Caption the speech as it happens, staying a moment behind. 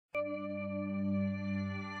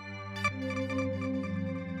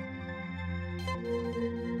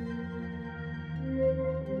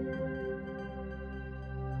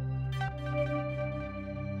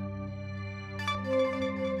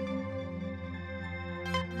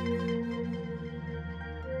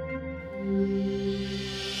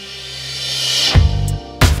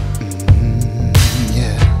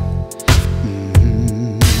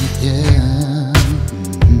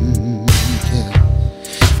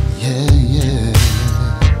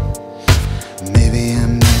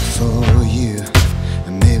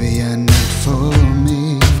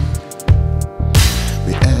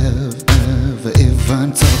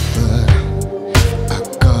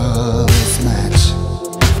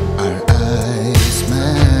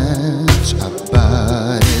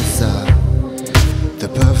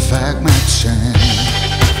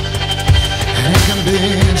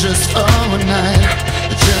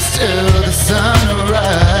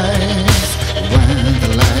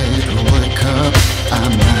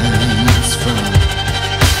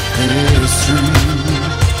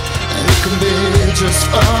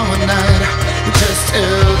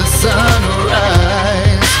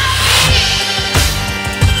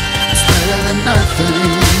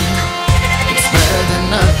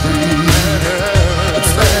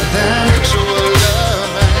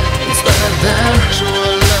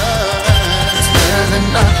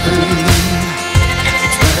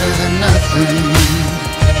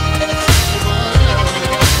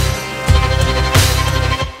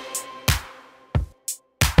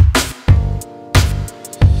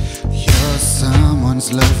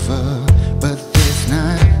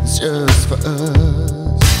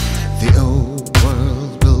us, the old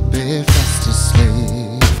world will be fast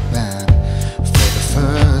asleep, and for the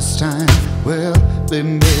first time we'll be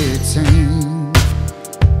meeting.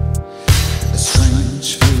 A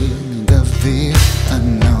strange feeling of the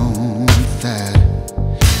unknown that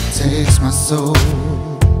takes my soul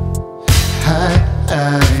high,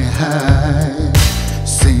 high, high.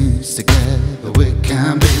 Seems together we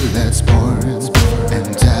can be, let's born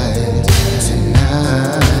and die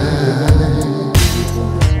tonight.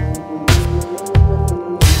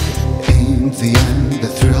 In the end, the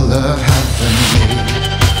thrill of having you,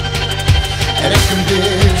 and it can be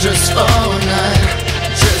just for a night,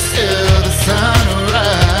 just till the sun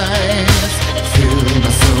rise. Feel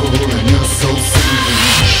my soul and your soul singing.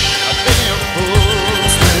 I've been your fool.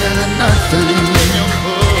 It's better than nothing.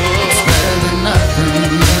 It's better than nothing.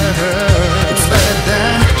 It's better than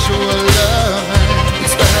actual love.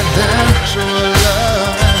 It's better than actual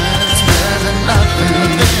love. It's better than nothing.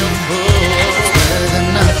 It's better than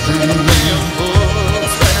nothing.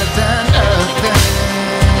 It's better than nothing.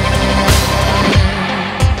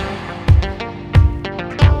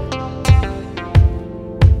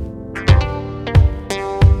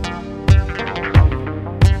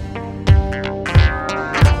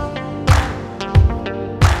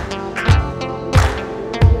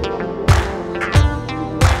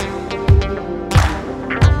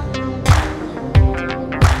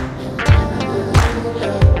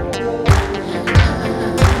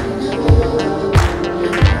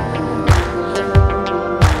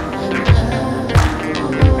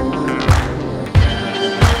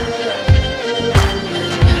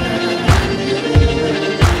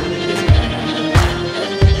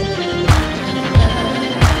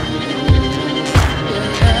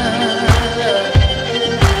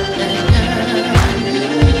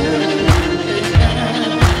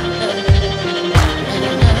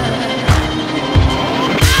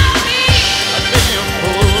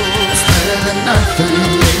 Nothing.